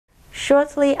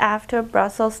Shortly after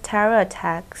Brussels terror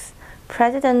attacks,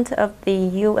 President of the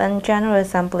UN General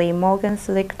Assembly Mogens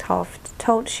Lykketoft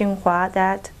told Xinhua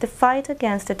that the fight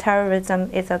against terrorism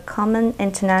is a common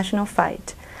international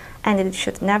fight, and it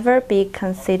should never be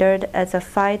considered as a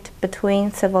fight between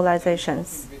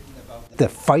civilizations. The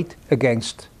fight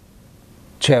against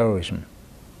terrorism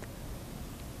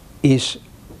is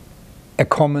a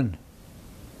common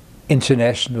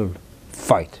international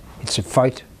fight. It's a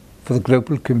fight for the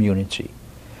global community,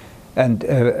 and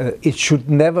it should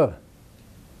never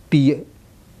be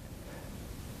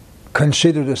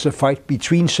considered as a fight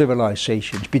between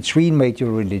civilizations, between major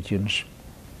religions,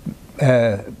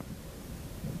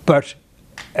 but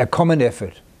a common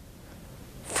effort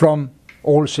from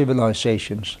all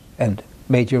civilizations and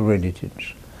major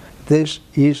religions. This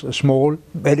is a small,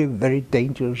 very, very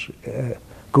dangerous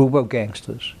group of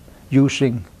gangsters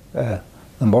using the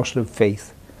Muslim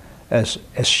faith as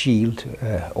a shield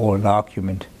or an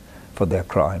argument for their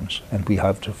crimes, and we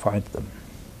have to fight them.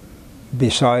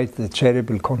 Besides the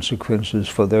terrible consequences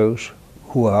for those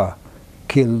who are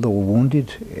killed or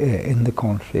wounded in the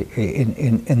conflict,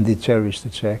 in the terrorist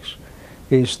attacks,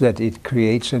 is that it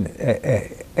creates an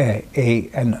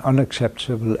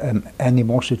unacceptable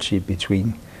animosity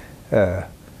between the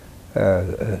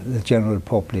general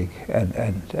public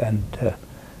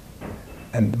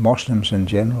and Muslims in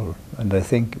general. And I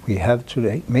think we have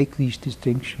to make these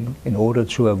distinctions in order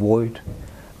to avoid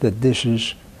that this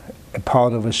is a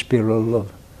part of a spiral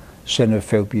of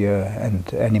xenophobia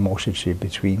and animosity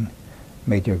between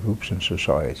major groups in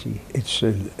society. It's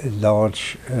a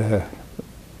large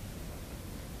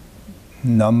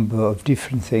number of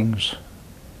different things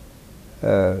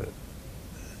that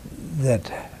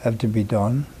have to be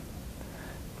done.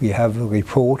 We have a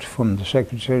report from the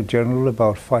Secretary General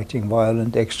about fighting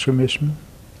violent extremism,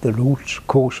 the root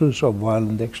causes of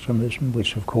violent extremism,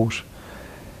 which of course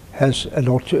has a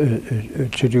lot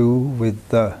to do with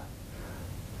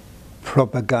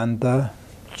propaganda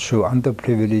to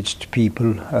underprivileged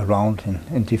people around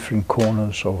in different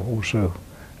corners of also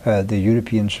the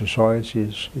European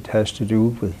societies. It has to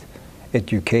do with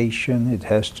education, it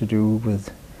has to do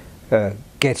with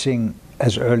getting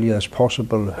as early as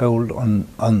possible hold on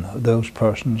those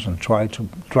persons and try to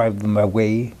drive them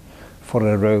away for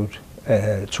a road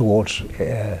towards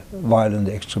violent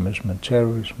extremism and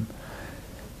terrorism.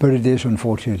 But it is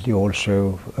unfortunately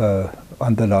also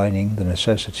underlining the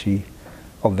necessity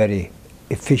of very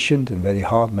efficient and very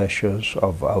hard measures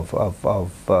of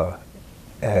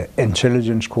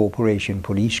intelligence cooperation,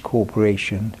 police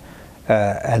cooperation,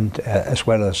 and as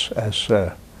well as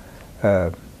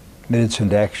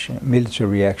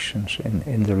military actions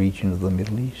in the region of the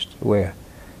Middle East, where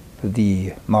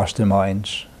the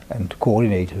masterminds and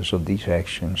coordinators of these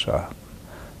actions are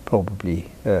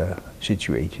probably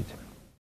situated.